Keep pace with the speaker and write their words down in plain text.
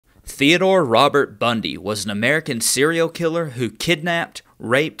Theodore Robert Bundy was an American serial killer who kidnapped,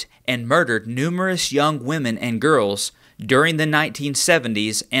 raped, and murdered numerous young women and girls during the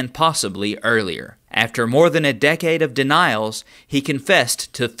 1970s and possibly earlier. After more than a decade of denials, he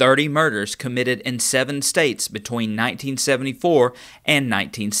confessed to 30 murders committed in 7 states between 1974 and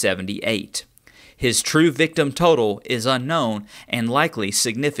 1978. His true victim total is unknown and likely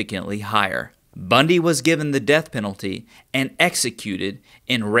significantly higher. Bundy was given the death penalty and executed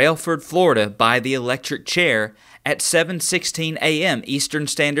in Railford, Florida by the electric chair at 7:16 a.m. Eastern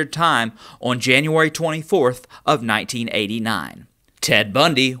Standard Time on January 24th of 1989. Ted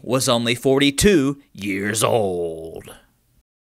Bundy was only 42 years old.